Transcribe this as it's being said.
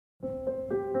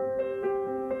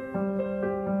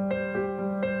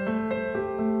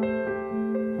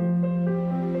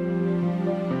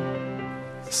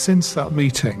since that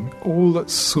meeting, all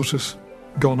that's sort of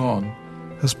gone on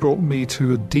has brought me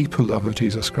to a deeper love of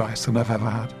Jesus Christ than I've ever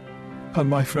had. And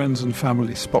my friends and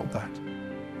family spot that.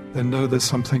 They know there's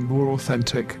something more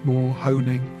authentic, more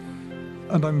honing,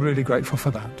 and I'm really grateful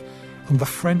for that. And the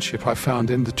friendship I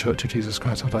found in the Church of Jesus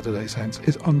Christ of Latter-day Saints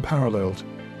is unparalleled.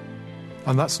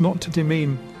 And that's not to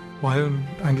demean my own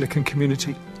Anglican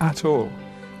community at all.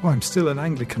 Well, I'm still an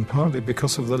Anglican partly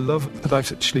because of the love that I've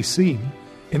actually seen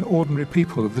in ordinary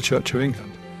people of the Church of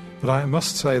England. But I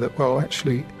must say that, well,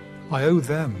 actually, I owe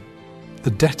them the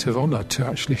debt of honour to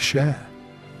actually share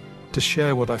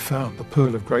what I found, the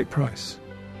pearl of great price,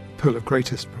 pearl of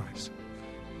greatest price.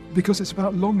 Because it's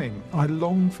about longing. I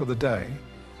long for the day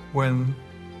when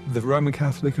the Roman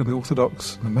Catholic and the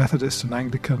Orthodox, and the Methodist and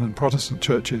Anglican and Protestant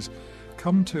churches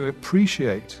come to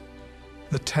appreciate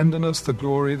the tenderness, the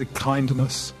glory, the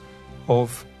kindness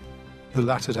of the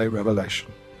latter-day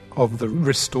revelation, of the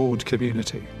restored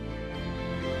community.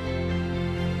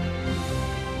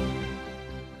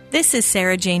 This is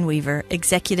Sarah Jane Weaver,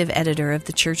 Executive Editor of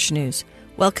the Church News,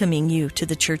 welcoming you to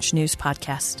the Church News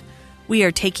Podcast. We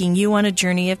are taking you on a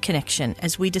journey of connection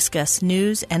as we discuss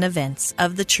news and events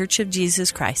of the Church of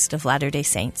Jesus Christ of Latter-day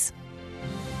Saints.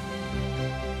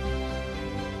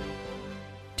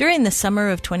 During the summer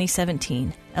of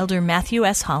 2017, Elder Matthew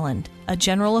S. Holland, a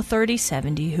General Authority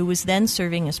 70 who was then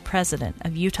serving as president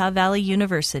of Utah Valley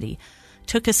University,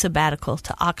 took a sabbatical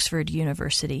to Oxford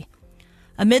University.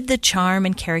 Amid the charm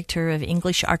and character of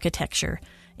English architecture,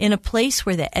 in a place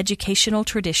where the educational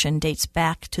tradition dates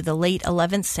back to the late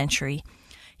 11th century,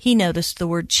 he noticed the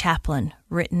word chaplain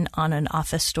written on an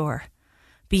office door.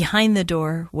 Behind the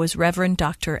door was Reverend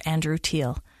Dr. Andrew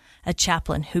Teal, a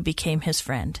chaplain who became his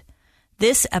friend.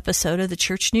 This episode of the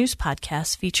Church News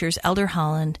Podcast features Elder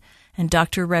Holland and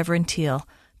Dr. Reverend Teal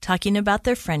talking about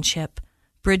their friendship,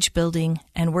 bridge building,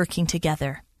 and working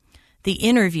together. The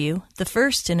interview, the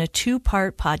first in a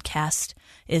two-part podcast,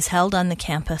 is held on the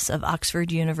campus of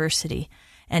Oxford University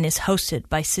and is hosted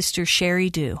by Sister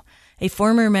Sheri Dew, a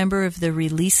former member of the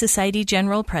Relief Society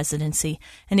General Presidency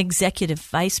and Executive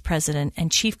Vice President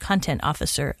and Chief Content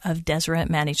Officer of Deseret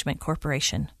Management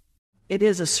Corporation. It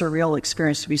is a surreal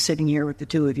experience to be sitting here with the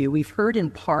two of you. We've heard in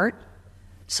part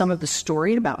some of the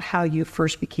story about how you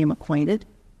first became acquainted.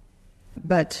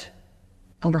 But,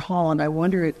 Elder Holland, I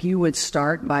wonder if you would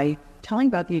start by telling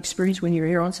about the experience when you were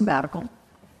here on sabbatical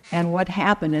and what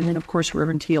happened. And then, of course,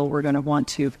 Reverend Teal, we're going to want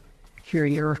to hear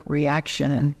your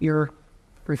reaction and your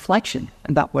reflection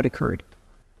about what occurred.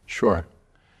 Sure.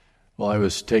 Well, I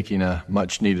was taking a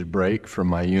much-needed break from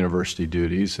my university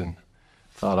duties and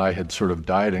thought I had sort of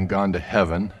died and gone to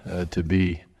heaven to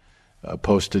be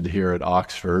posted here at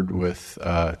Oxford with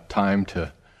time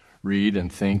to read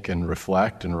and think and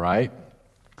reflect and write.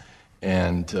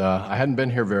 And I hadn't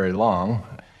been here very long.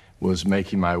 Was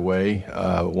making my way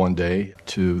one day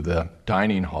to the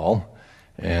dining hall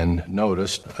and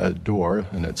noticed a door,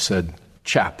 and it said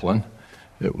chaplain.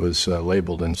 It was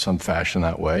labeled in some fashion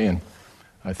that way, and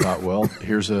I thought, well,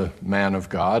 here's a man of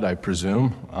God, I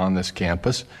presume, on this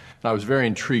campus. And I was very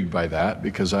intrigued by that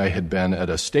because I had been at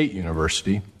a state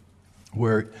university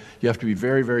where you have to be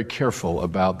very, very careful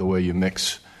about the way you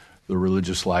mix the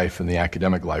religious life and the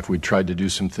academic life. We tried to do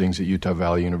some things at Utah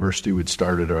Valley University. We'd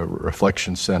started a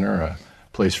reflection center, a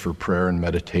place for prayer and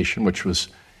meditation, which was,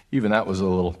 even that was a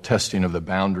little testing of the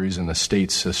boundaries in the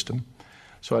state system.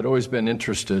 So I'd always been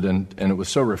interested, and it was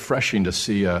so refreshing to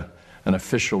see an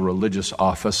official religious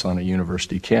office on a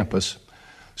university campus.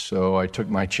 So I took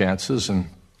my chances and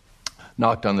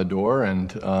knocked on the door,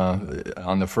 and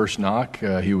on the first knock,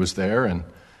 he was there and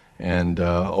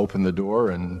opened the door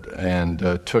and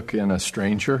took in a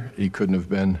stranger. He couldn't have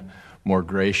been more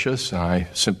gracious. And I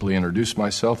simply introduced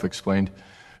myself, explained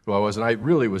who I was, and I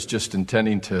really was just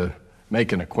intending to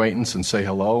make an acquaintance and say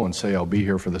hello and say I'll be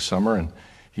here for the summer. And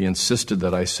he insisted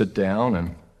that I sit down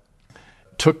and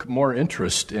took more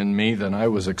interest in me than I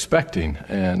was expecting,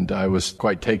 and I was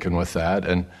quite taken with that.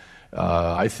 And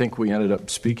I think we ended up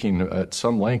speaking at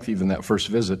some length, even that first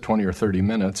visit, 20 or 30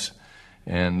 minutes,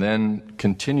 and then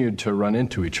continued to run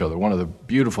into each other. One of the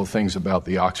beautiful things about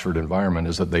the Oxford environment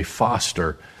is that they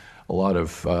foster a lot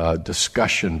of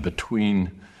discussion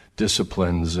between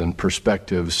disciplines and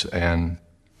perspectives, and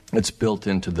it's built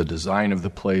into the design of the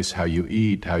place, how you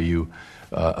eat, how you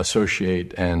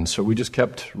associate. And so we just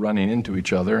kept running into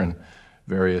each other in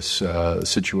various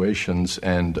situations,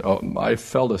 and I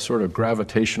felt a sort of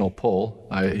gravitational pull.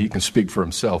 He can speak for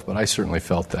himself, but I certainly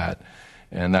felt that,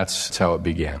 and that's how it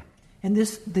began. And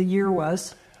the year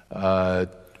was?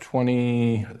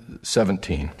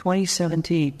 2017.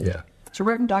 2017. Yeah. So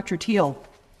Reverend Dr. Teal,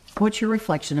 what's your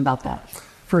reflection about that?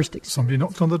 first experience? Somebody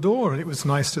knocked on the door, and it was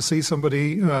nice to see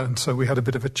somebody, and so we had a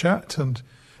bit of a chat, and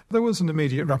there was an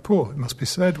immediate rapport, it must be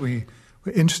said. We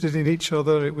were interested in each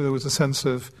other. There was a sense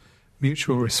of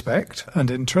mutual respect and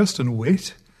interest and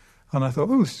wit, and I thought,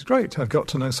 oh, this is great. I've got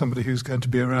to know somebody who's going to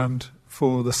be around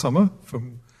for the summer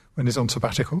from when he's on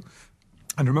sabbatical.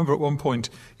 And remember at one point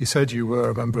you said you were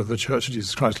a member of the Church of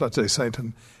Jesus Christ Latter-day Saint,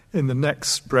 and in the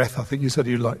next breath I think you said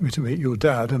you'd like me to meet your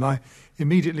dad, and I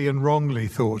immediately and wrongly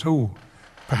thought, oh,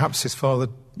 perhaps his father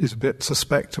is a bit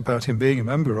suspect about him being a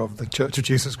member of the Church of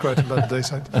Jesus Christ Latter-day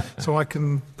Saint, so I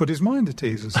can put his mind at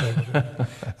ease and say,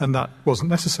 and that wasn't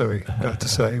necessary to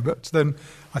say. But then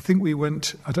I think we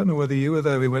went, I don't know whether you were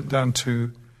there, we went down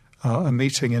to a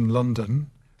meeting in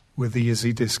London with the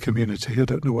Yazidis community. I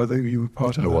don't know whether you were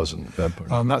part of that. I wasn't that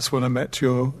part. That's when I met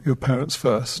your parents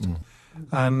first.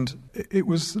 And it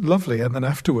was lovely. And then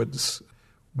afterwards,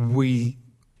 we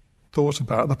thought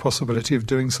about the possibility of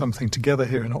doing something together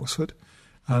here in Oxford.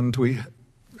 And we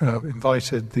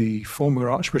invited the former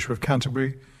Archbishop of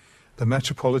Canterbury, the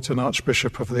Metropolitan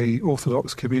Archbishop of the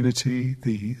Orthodox community,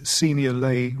 the senior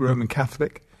lay Roman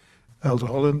Catholic, Elder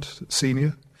Holland,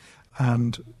 senior,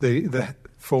 and the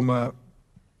former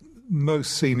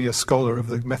most senior scholar of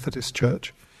the Methodist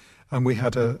Church, and we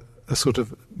had a sort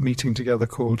of meeting together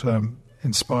called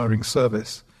Inspiring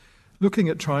Service, looking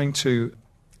at trying to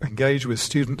engage with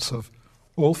students of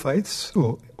all faiths,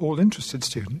 or all interested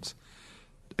students,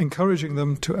 encouraging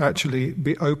them to actually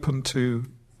be open to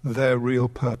their real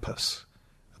purpose,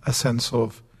 a sense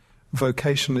of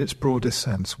vocation in its broadest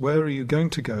sense. Where are you going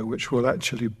to go which will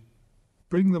actually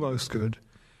bring the most good,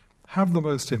 have the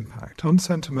most impact,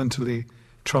 unsentimentally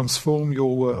transform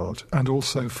your world and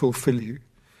also fulfill you?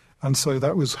 And so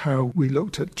that was how we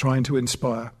looked at trying to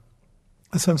inspire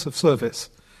a sense of service,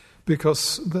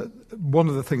 because one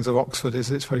of the things of Oxford is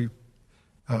it's very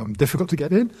difficult to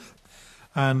get in,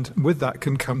 and with that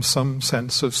can come some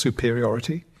sense of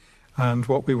superiority, and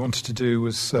what we wanted to do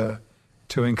was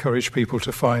to encourage people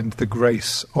to find the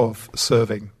grace of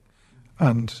serving,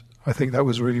 and I think that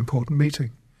was a really important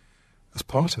meeting. As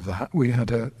part of that, we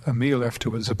had a meal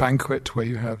afterwards, a banquet where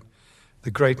you have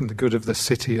the great and the good of the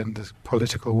city and the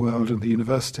political world and the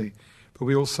university. But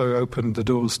we also opened the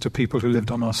doors to people who lived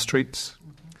on our streets,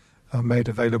 made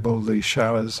available the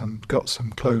showers and got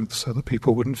some clothes so that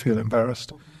people wouldn't feel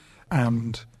embarrassed.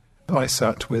 And I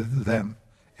sat with them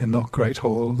in the great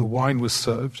hall. The wine was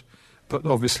served, but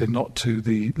obviously not to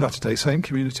the Latter-day Saint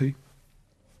community.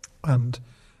 And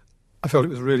I felt it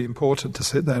was really important to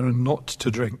sit there and not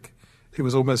to drink. It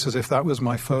was almost as if that was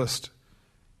my first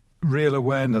real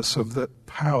awareness of the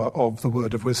power of the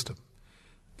word of wisdom.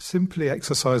 Simply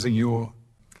exercising your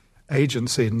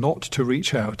agency not to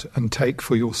reach out and take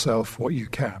for yourself what you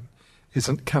can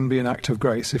can be an act of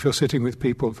grace if you're sitting with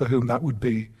people for whom that would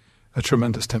be a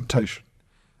tremendous temptation.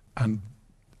 And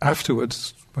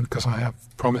afterwards, because I have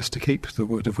promised to keep the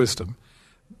word of wisdom,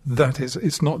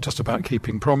 it's not just about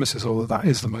keeping promises, although that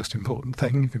is the most important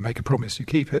thing. If you make a promise, you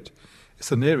keep it. It's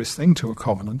the nearest thing to a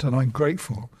covenant, and I'm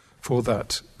grateful for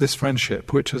this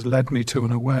friendship, which has led me to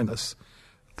an awareness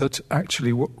that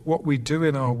actually what we do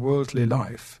in our worldly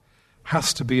life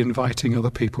has to be inviting other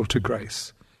people to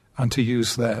grace and to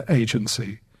use their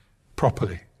agency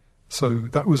properly. So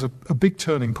that was a big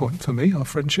turning point for me, our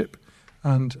friendship,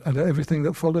 and everything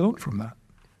that followed on from that.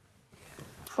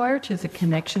 Prior to the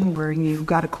connection where you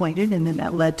got acquainted and then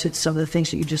that led to some of the things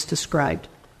that you just described,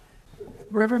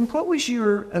 Reverend, what was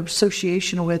your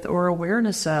association with or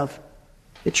awareness of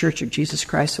the Church of Jesus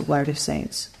Christ of Latter-day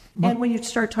Saints? And when you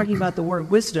start talking about the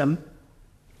word wisdom,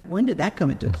 when did that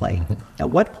come into play?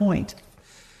 At what point?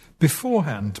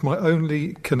 Beforehand, my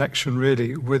only connection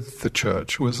really with the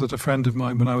church was that a friend of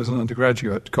mine, when I was an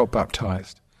undergraduate, got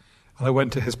baptized. And I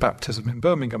went to his baptism in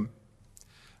Birmingham.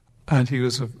 And he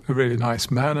was a really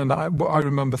nice man. And I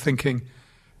remember thinking,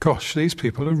 gosh, these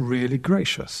people are really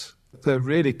gracious. They're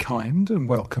really kind and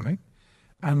welcoming.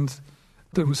 And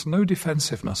there was no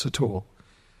defensiveness at all.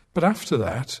 But after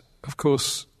that, of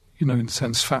course, in a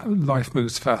sense, life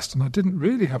moves fast. And I didn't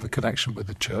really have a connection with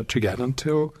the church again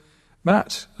until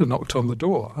Matt knocked on the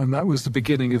door. And that was the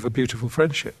beginning of a beautiful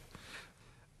friendship.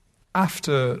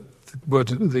 After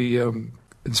the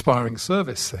inspiring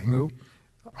service thing,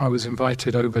 I was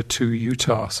invited over to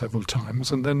Utah several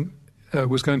times, and then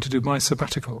was going to do my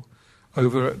sabbatical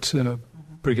over at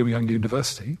Brigham Young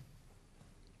University,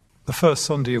 the first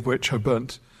Sunday of which I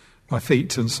burnt my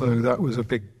feet, and so that was a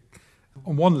big,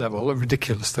 on one level, a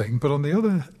ridiculous thing, but on the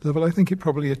other level, I think it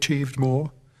probably achieved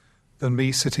more than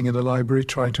me sitting in a library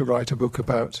trying to write a book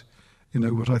about,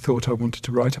 what I thought I wanted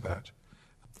to write about.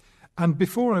 And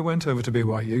before I went over to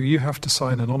BYU, you have to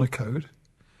sign an honour code,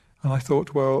 And I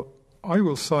thought, well, I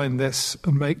will sign this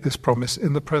and make this promise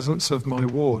in the presence of my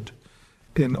ward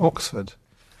in Oxford.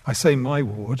 I say my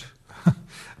ward.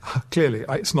 Clearly,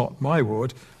 it's not my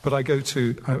ward, but I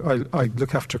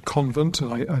look after a convent,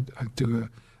 and I do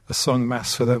a song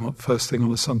mass for them first thing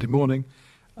on a Sunday morning,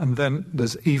 and then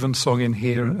there's evensong in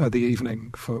here at the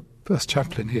evening for first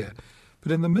chaplain here.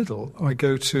 But in the middle, I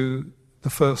go to the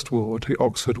first ward, the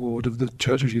Oxford ward of the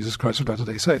Church of Jesus Christ of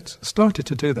Latter-day Saints. I started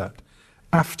to do that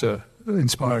after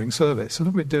inspiring service, and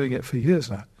I've been doing it for years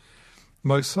now,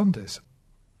 most Sundays.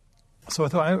 So I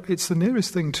thought it's the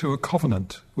nearest thing to a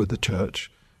covenant with the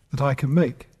Church that I can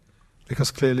make,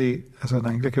 because clearly, as an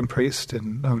Anglican priest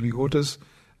in holy orders,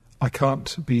 I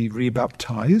can't be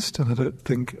rebaptized, and I don't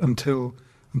think until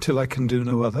I can do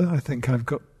no other, I think I've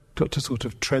got to sort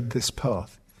of tread this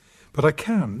path. But I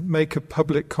can make a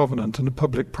public covenant and a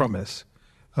public promise,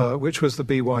 which was the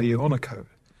BYU Honour Code.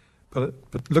 But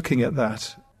looking at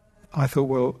that, I thought,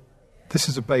 well, this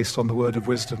is based on the word of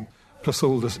wisdom, plus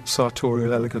all the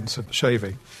sartorial elegance of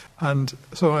shaving. And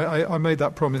so I made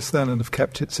that promise then and have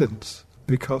kept it since,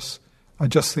 because I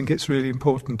just think it's really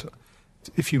important.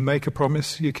 If you make a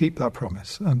promise, you keep that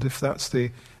promise. And if that's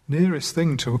the nearest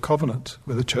thing to a covenant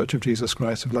with the Church of Jesus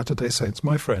Christ of Latter-day Saints,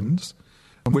 my friends,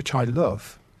 which I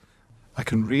love, I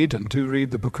can read and do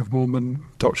read the Book of Mormon,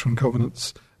 Doctrine and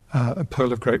Covenants, a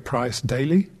Pearl of Great Price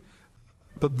daily,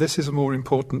 but this is a more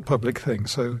important public thing,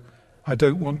 so I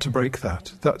don't want to break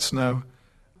that. That's now,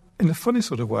 in a funny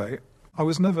sort of way, it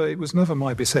was never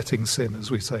my besetting sin,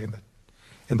 as we say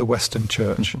in the Western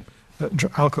Church.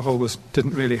 Alcohol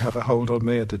didn't really have a hold on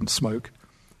me. I didn't smoke.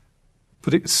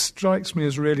 But it strikes me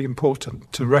as really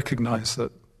important to recognize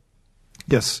that,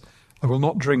 yes, I will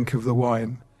not drink of the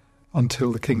wine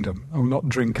until the kingdom. I will not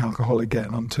drink alcohol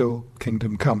again until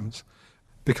kingdom comes,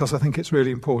 because I think it's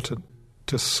really important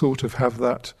to sort of have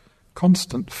that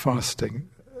constant fasting,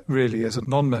 really, as a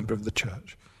non-member of the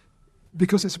Church,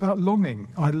 because it's about longing.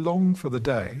 I long for the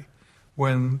day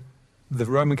when the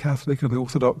Roman Catholic and the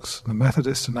Orthodox and the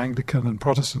Methodist and Anglican and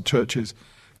Protestant churches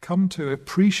come to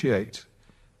appreciate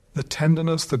the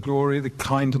tenderness, the glory, the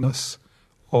kindness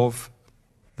of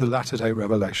the latter-day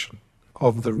revelation,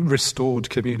 of the restored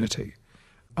community.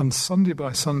 And Sunday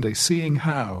by Sunday, seeing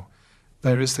how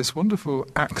there is this wonderful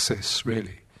axis,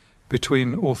 really,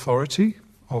 between authority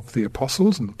of the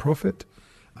apostles and the prophet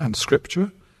and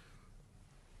Scripture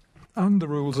and the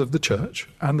rules of the Church,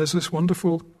 and there's this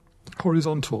wonderful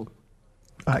horizontal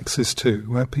axis too,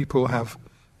 where people have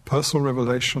personal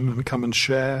revelation and come and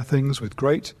share things with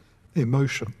great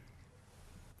emotion.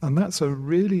 And that's a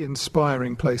really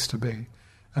inspiring place to be.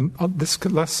 And this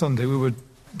last Sunday we were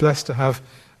blessed to have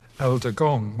Elder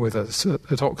Gong with us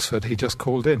at Oxford. He just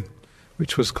called in,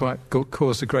 which was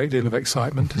caused a great deal of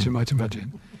excitement, as you might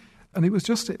imagine. And it was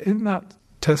just in that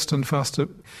fast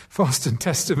and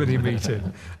testimony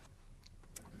meeting.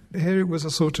 Here it was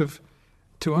a sort of,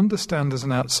 to understand as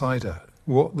an outsider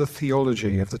what the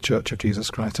theology of the Church of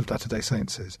Jesus Christ of Latter-day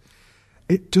Saints is.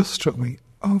 It just struck me,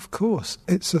 of course,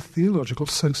 it's a theological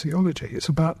sociology. It's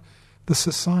about the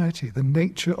society, the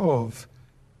nature of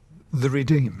the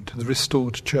redeemed, the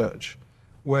restored church,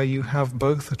 where you have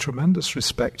both a tremendous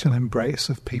respect and embrace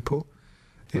of people.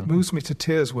 It moves me to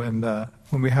tears when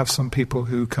we have some people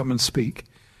who come and speak,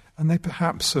 and they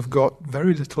perhaps have got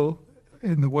very little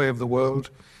in the way of the world.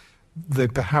 They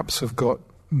perhaps have got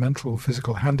mental,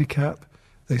 physical handicap.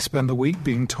 They spend the week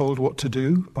being told what to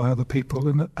do by other people,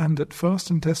 and at fast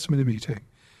and testimony meeting,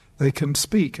 they can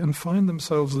speak and find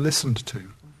themselves listened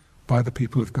to by the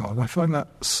people of God. I find that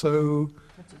so...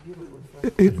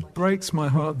 It breaks my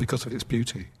heart because of its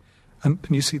beauty. And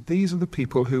you see, these are the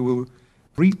people who will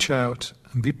reach out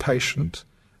and be patient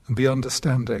and be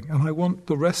understanding. And I want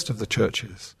the rest of the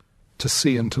churches to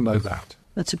see and to know that.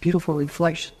 That's a beautiful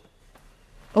reflection.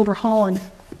 Over Holland,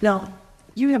 now,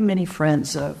 you have many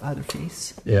friends of other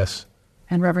faiths. Yes.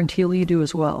 And Reverend Teal, you do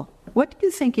as well. What do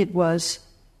you think it was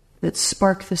that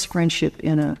sparked this friendship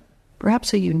in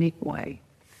perhaps a unique way?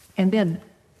 And then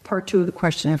part two of the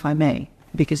question, if I may,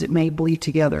 because it may bleed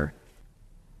together.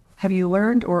 Have you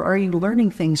learned, or are you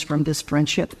learning things from this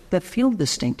friendship that feel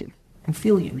distinctive and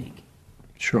feel unique?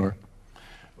 Sure.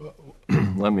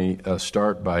 Let me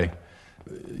start by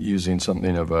using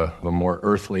something of a more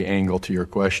earthly angle to your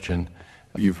question.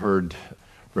 You've heard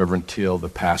Reverend Teal, the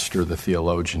pastor, the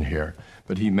theologian here,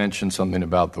 but he mentioned something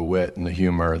about the wit and the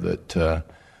humor that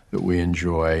we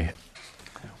enjoy.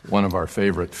 One of our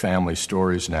favorite family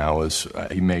stories now is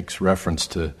he makes reference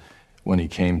to when he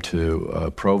came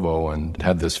to Provo and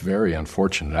had this very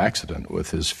unfortunate accident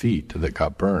with his feet that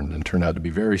got burned and turned out to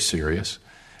be very serious.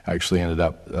 Actually ended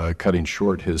up cutting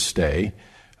short his stay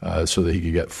so that he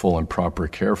could get full and proper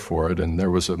care for it. And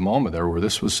there was a moment there where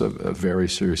this was a very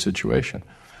serious situation.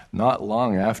 Not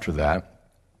long after that,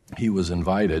 he was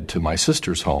invited to my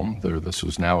sister's home. This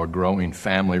was now a growing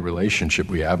family relationship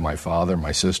we have, my father,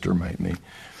 my sister, me,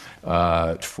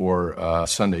 for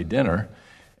Sunday dinner.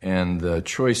 And the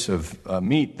choice of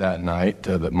meat that night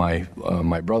that my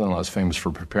brother-in-law is famous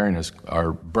for preparing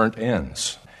are burnt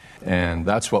ends. And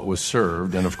that's what was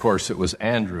served. And, of course, it was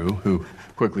Andrew who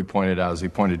quickly pointed out, as he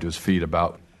pointed to his feet,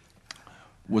 about,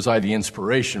 was I the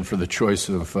inspiration for the choice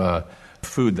of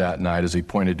food that night, as he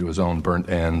pointed to his own burnt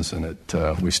ends. And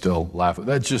we still laugh.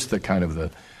 That's just the kind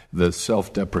of the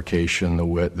self-deprecation, the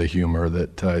wit, the humor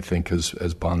that I think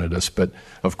has bonded us. But,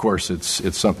 of course,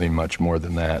 it's something much more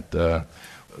than that.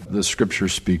 The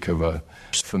scriptures speak of a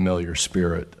familiar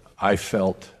spirit. I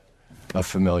felt a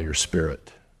familiar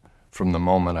spirit from the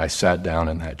moment I sat down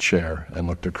in that chair and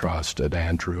looked across at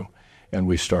Andrew, and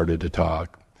we started to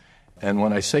talk. And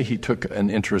when I say he took an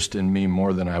interest in me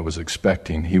more than I was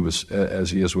expecting, he was,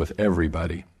 as he is with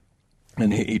everybody,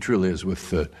 and he truly is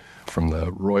from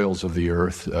the royals of the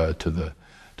earth to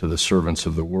the servants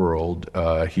of the world.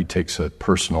 He takes a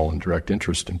personal and direct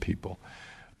interest in people.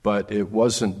 But it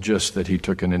wasn't just that he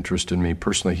took an interest in me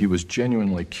personally. He was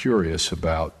genuinely curious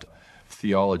about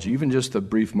theology, even just a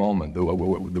brief moment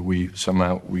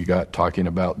that we got talking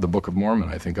about the Book of Mormon,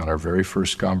 I think, on our very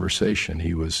first conversation.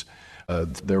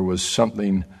 There was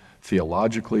something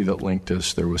theologically that linked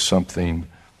us. There was something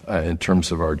in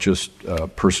terms of our just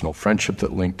personal friendship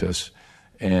that linked us.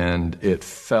 And it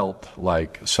felt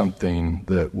like something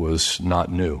that was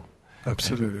not new.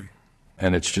 Absolutely.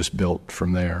 And it's just built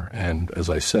from there. And as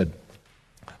I said,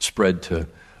 spread to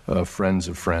friends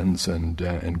of friends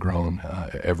and grown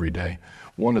every day.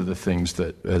 One of the things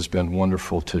that has been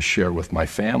wonderful to share with my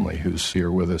family, who's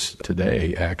here with us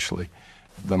today, actually,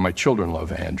 that my children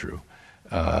love Andrew.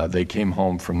 They came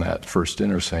home from that first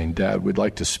dinner saying, "Dad, we'd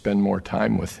like to spend more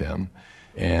time with him."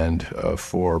 And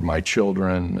for my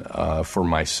children, for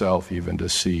myself even, to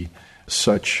see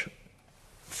such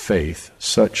faith,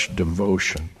 such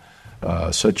devotion,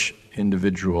 such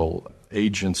individual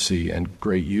agency and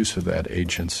great use of that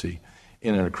agency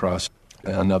in and across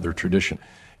another tradition.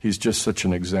 He's just such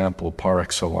an example par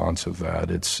excellence of that.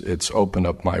 It's opened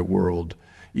up my world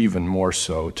even more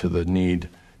so to the need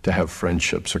to have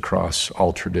friendships across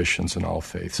all traditions and all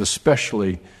faiths,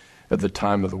 especially at the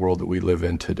time of the world that we live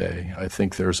in today. I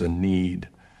think there's a need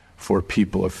for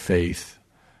people of faith,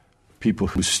 people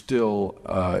who still,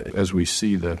 as we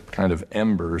see the kind of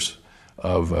embers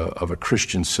of a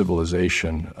Christian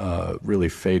civilization really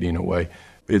fading away,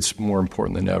 it's more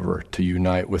important than ever to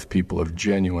unite with people of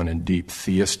genuine and deep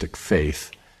theistic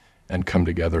faith and come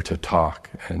together to talk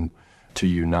and to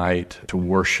unite, to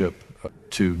worship,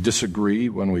 to disagree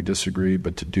when we disagree,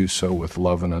 but to do so with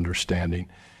love and understanding.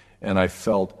 And I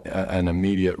felt an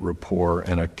immediate rapport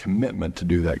and a commitment to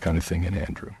do that kind of thing in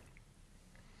Andrew.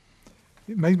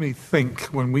 It made me think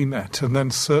when we met, and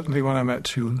then certainly when I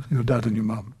met your dad and your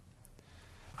mum.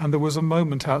 And there was a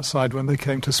moment outside when they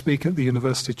came to speak at the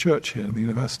university church here in the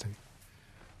university.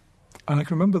 And I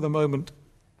can remember the moment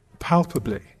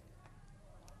palpably.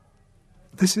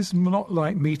 This is not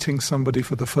like meeting somebody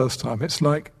for the first time. It's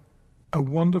like a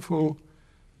wonderful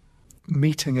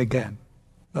meeting again.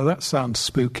 Now that sounds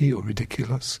spooky or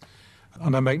ridiculous,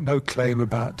 and I make no claim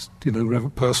about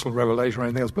personal revelation or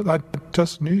anything else, but I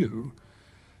just knew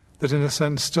that in a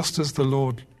sense, just as the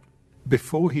Lord,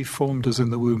 before he formed us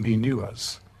in the womb, he knew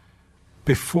us.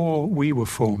 Before we were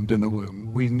formed in the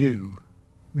womb, we knew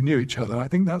each other. I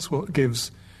think that's what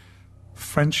gives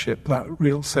friendship that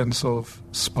real sense of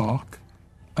spark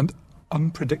and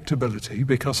unpredictability,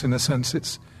 because in a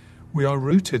sense we are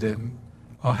rooted in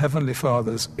our Heavenly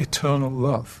Father's eternal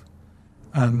love.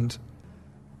 And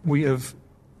we have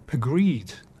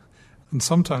agreed, and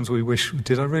sometimes we wish,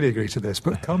 did I really agree to this?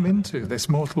 But come into this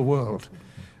mortal world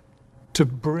to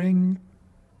bring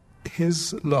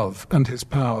his love and his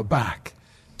power back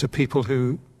to people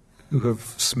who have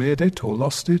smeared it or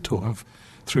lost it, or have,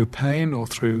 through pain or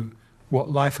through what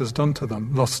life has done to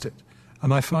them, lost it.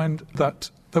 And I find that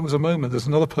there was a moment, there's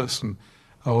another person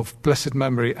of blessed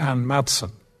memory, Anne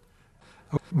Madsen.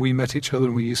 We met each other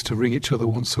and we used to ring each other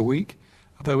once a week.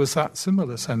 There was that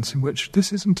similar sense in which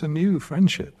this isn't a new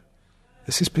friendship.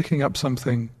 This is picking up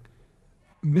something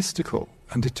mystical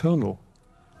and eternal.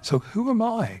 So who am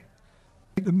I?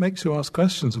 It makes you ask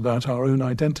questions about our own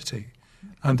identity,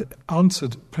 and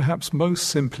answered perhaps most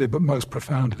simply but most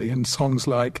profoundly in songs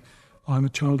like, I'm a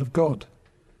child of God.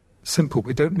 Simple.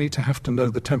 We don't need to have to know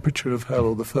the temperature of hell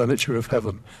or the furniture of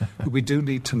heaven, but we do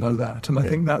need to know that. And I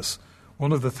think that's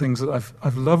one of the things that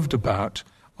I've loved about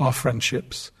our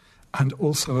friendships, and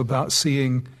also about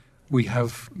seeing we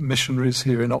have missionaries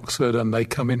here in Oxford and they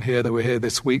come in here, they were here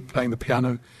this week playing the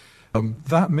piano.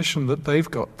 That mission that they've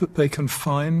got, that they can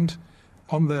find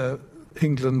on their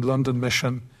England-London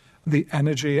mission, the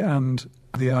energy and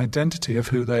the identity of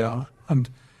who they are. And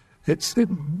it's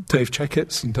Dave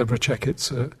Checketts and Deborah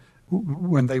Checketts,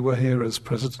 when they were here as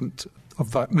president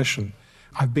of that mission.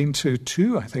 I've been to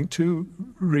two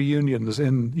reunions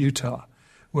in Utah,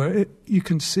 where you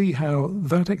can see how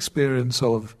that experience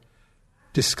of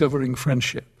discovering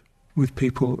friendship with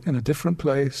people in a different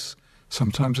place,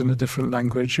 sometimes in a different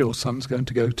language. Your son's going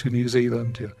to go to New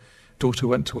Zealand, your daughter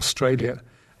went to Australia.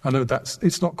 I know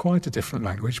it's not quite a different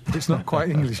language, but it's not quite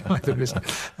English either, is it?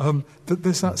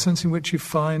 There's that sense in which you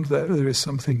find that there is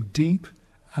something deep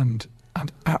and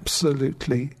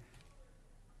absolutely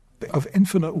of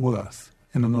infinite worth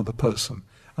in another person.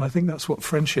 And I think that's what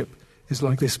friendship is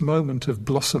like, this moment of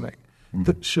blossoming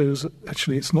that shows that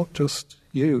actually it's not just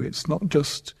you, it's not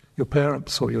just your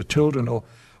parents or your children or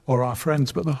our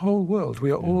friends, but the whole world.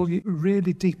 We are all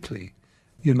really deeply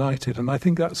united. And I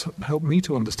think that's helped me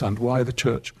to understand why the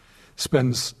church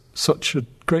spends such a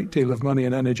great deal of money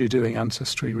and energy doing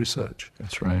ancestry research.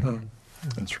 That's right.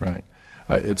 That's right.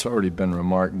 It's already been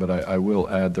remarked, but I will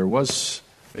add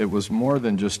it was more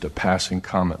than just a passing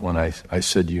comment when I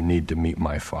said you need to meet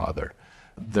my father.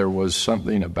 There was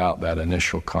something about that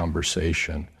initial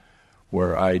conversation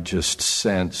where I just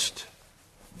sensed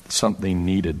something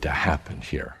needed to happen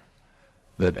here.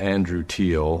 That Andrew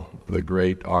Teal, the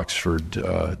great Oxford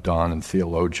don and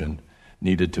theologian,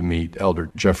 needed to meet Elder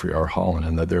Jeffrey R. Holland,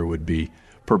 and that there would be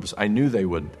purpose. I knew they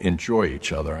would enjoy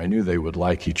each other. I knew they would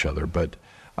like each other, but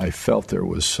I felt there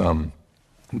was some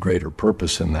greater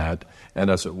purpose in that. And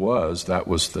as it was, that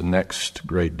was the next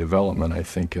great development, I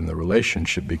think, in the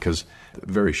relationship, because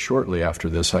very shortly after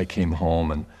this, I came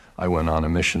home and I went on a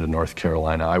mission to North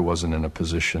Carolina. I wasn't in a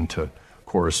position to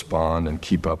correspond and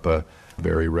keep up a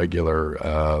very regular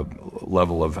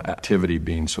level of activity,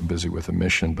 being so busy with a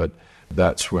mission, but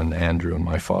that's when Andrew and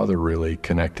my father really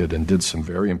connected and did some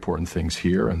very important things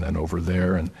here and then over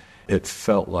there, and it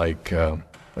felt like,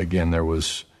 again, there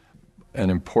was an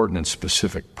important and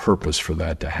specific purpose for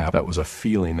that to happen. That was a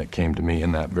feeling that came to me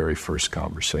in that very first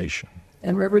conversation.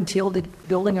 And Reverend Teal,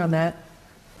 building on that,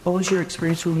 what was your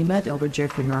experience when you met Elder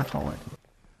Jeffrey R. Holland?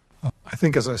 I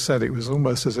think, as I said, it was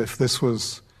almost as if this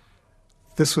was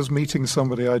meeting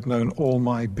somebody I'd known all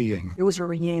my being. It was a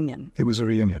reunion. It was a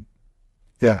reunion.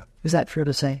 Yeah. Is that fair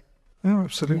to say? Yeah,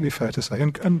 absolutely fair to say.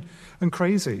 And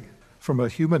crazy from a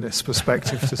humanist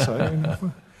perspective to say.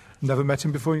 Never met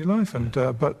him before in your life.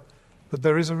 But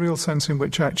there is a real sense in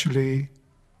which actually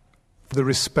the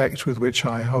respect with which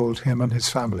I hold him and his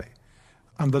family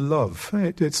and the love,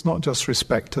 it's not just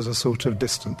respect as a sort of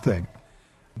distant thing.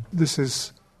 This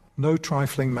is no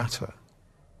trifling matter,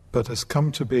 but has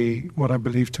come to be what I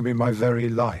believe to be my very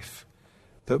life,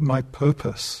 that my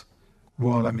purpose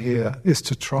while I'm here is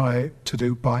to try to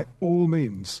do by all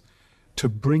means to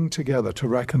bring together, to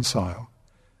reconcile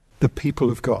the people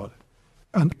of God.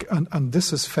 And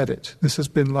this has fed it. This has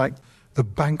been like the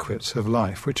banquet of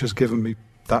life, which has given me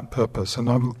that purpose. And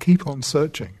I will keep on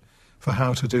searching for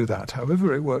how to do that,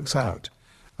 however it works out.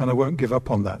 And I won't give up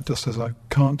on that, just as I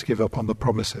can't give up on the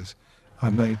promises I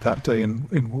made that day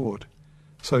in Ward.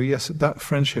 So yes, that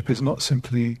friendship is not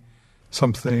simply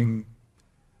something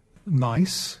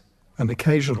nice and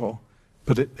occasional,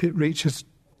 but it reaches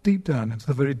deep down into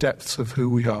the very depths of who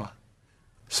we are,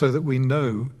 so that we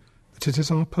know that it is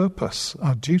our purpose,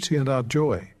 our duty and our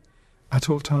joy, at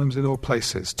all times, in all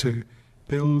places, to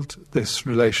build this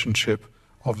relationship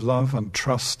of love and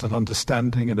trust and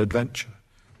understanding and adventure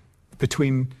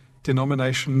between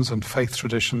denominations and faith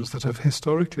traditions that have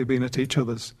historically been at each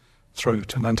other's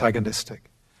throat and antagonistic.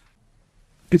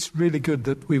 It's really good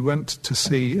that we went to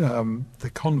see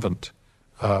the convent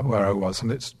where I was,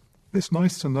 and it's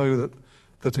nice to know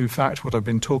that in fact what I've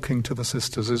been talking to the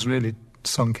sisters is really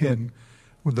sunk in.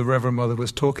 The Reverend Mother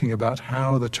was talking about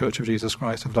how the Church of Jesus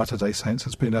Christ of Latter-day Saints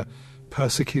has been a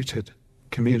persecuted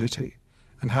community,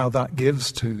 and how that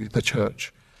gives to the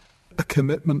Church a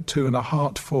commitment to and a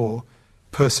heart for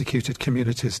persecuted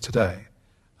communities today.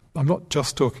 I'm not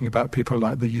just talking about people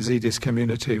like the Yazidis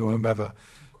community or whomever,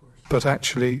 but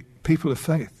actually people of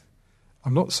faith.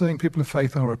 I'm not saying people of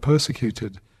faith are a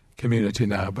persecuted community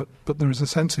now, but there is a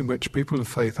sense in which people of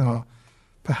faith are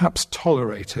perhaps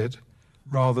tolerated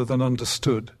rather than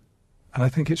understood. And I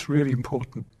think it's really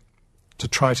important to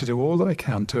try to do all that I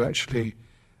can to actually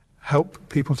help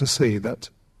people to see that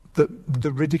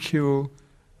the ridicule,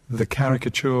 the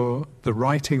caricature, the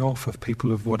writing off of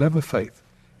people of whatever faith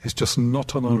is just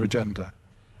not on our agenda.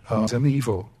 is an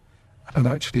evil. And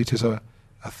actually it is a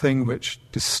thing which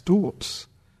distorts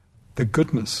the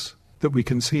goodness that we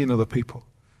can see in other people.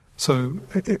 So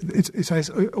it's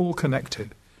all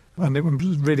connected. And I'm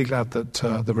really glad that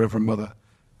the Reverend Mother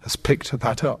has picked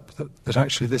that up, that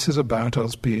actually this is about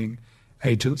us being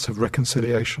agents of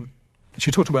reconciliation. She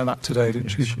talked about that today, didn't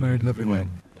she? In a very lovely way.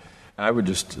 I would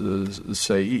just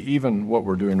say, even what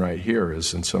we're doing right here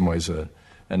is in some ways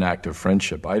an act of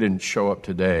friendship. I didn't show up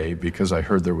today because I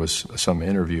heard there was some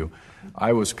interview.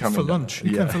 I was coming for lunch.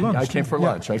 You came for lunch. I came for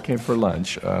lunch. I came for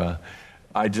lunch.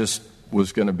 I just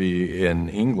was going to be in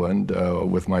England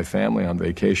with my family on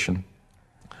vacation.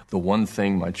 The one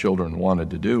thing my children wanted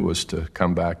to do was to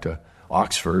come back to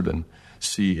Oxford and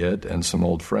see it and some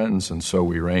old friends, and so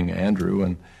we rang Andrew,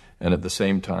 and at the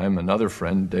same time, another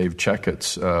friend, Dave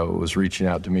Checketts, was reaching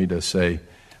out to me to say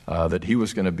that he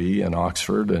was going to be in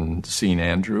Oxford and seeing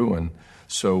Andrew, and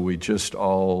so we just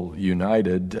all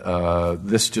united.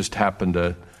 This just happened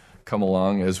to come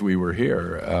along as we were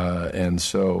here, and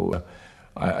so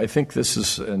I think this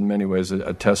is in many ways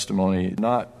a testimony,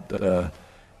 not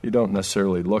you don't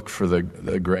necessarily look for the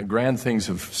grand things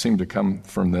have seemed to come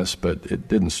from this, but it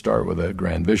didn't start with a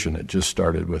grand vision. It just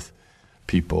started with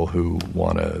people who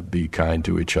want to be kind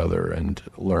to each other and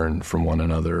learn from one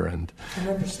another and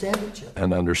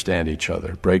understand each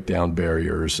other, break down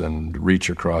barriers and reach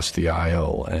across the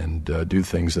aisle and do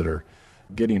things that are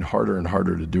getting harder and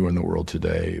harder to do in the world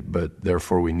today, but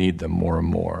therefore we need them more and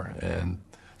more. And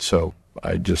so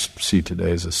I just see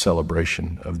today as a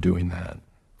celebration of doing that.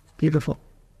 Beautiful.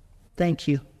 Thank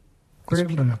you.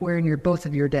 Wearing both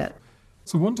of your debt.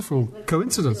 It's a wonderful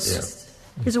coincidence.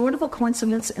 Yeah. It's a wonderful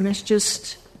coincidence, and it's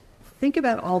just, think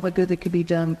about all the good that could be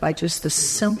done by just the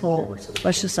simple,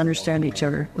 let's just understand each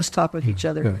other, let's talk with each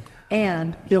other,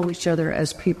 and build each other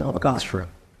as people of God. That's true.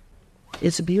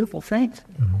 It's a beautiful thing.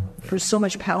 There's so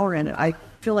much power in it. I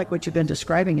feel like what you've been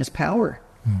describing is power.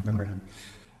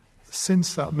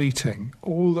 Since that meeting,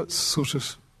 all that's sort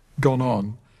of gone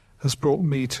on has brought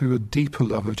me to a deeper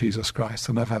love of Jesus Christ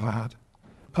than I've ever had.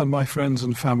 And my friends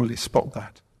and family spot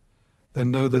that. They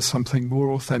know there's something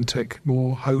more authentic,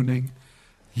 more honing,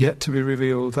 yet to be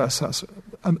revealed.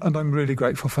 And I'm really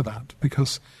grateful for that,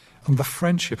 because the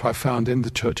friendship I found in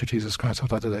the Church of Jesus Christ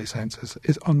of Latter-day Saints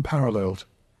is unparalleled.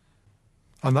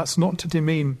 And that's not to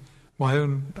demean my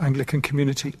own Anglican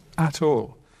community at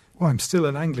all. Well, I'm still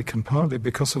an Anglican partly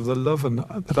because of the love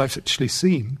that I've actually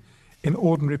seen in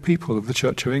ordinary people of the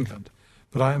Church of England.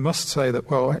 But I must say that,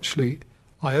 well, actually,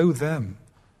 I owe them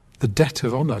the debt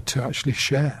of honour to actually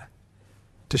share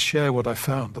what I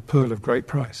found, the pearl of great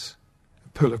price, the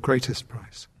pearl of greatest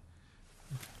price.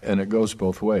 And it goes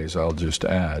both ways, I'll just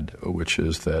add, which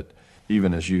is that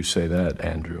even as you say that,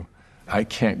 Andrew, I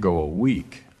can't go a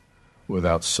week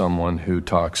without someone who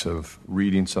talks of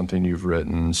reading something you've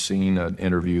written, seeing an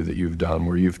interview that you've done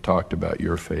where you've talked about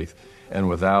your faith, and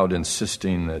without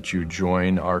insisting that you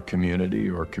join our community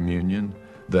or communion,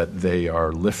 that they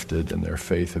are lifted in their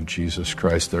faith of Jesus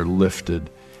Christ. They're lifted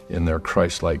in their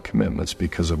Christ-like commitments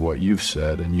because of what you've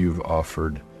said and you've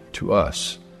offered to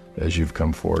us as you've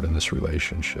come forward in this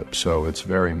relationship. So it's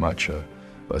very much a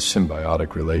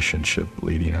symbiotic relationship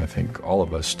leading, I think, all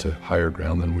of us to higher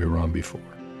ground than we were on before.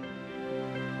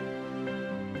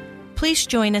 Please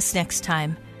join us next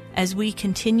time as we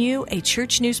continue a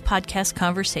Church News Podcast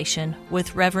conversation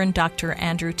with Reverend Dr.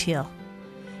 Andrew Teal.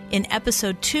 In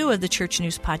Episode 2 of the Church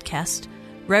News Podcast,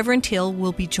 Reverend Teal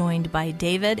will be joined by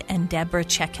David and Deborah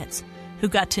Checketts, who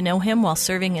got to know him while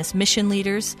serving as mission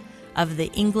leaders of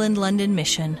the England-London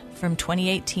Mission from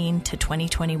 2018 to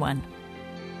 2021.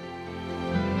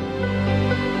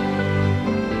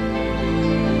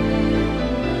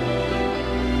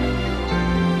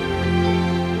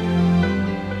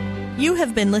 You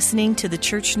have been listening to the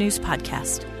Church News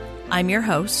Podcast. I'm your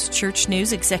host, Church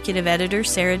News Executive Editor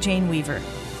Sarah Jane Weaver.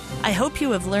 I hope you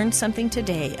have learned something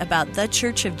today about the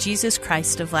Church of Jesus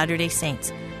Christ of Latter-day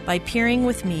Saints by peering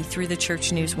with me through the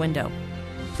Church News window.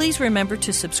 Please remember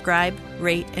to subscribe,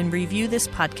 rate, and review this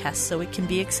podcast so it can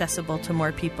be accessible to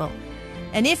more people.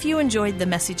 And if you enjoyed the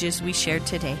messages we shared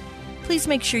today, please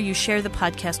make sure you share the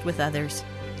podcast with others.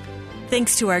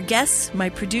 Thanks to our guests, my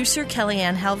producer,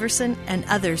 Kellyanne Halverson, and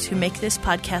others who make this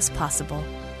podcast possible.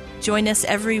 Join us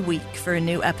every week for a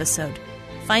new episode.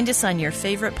 Find us on your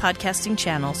favorite podcasting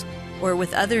channels or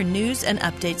with other news and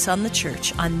updates on the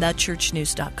church on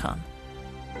thechurchnews.com.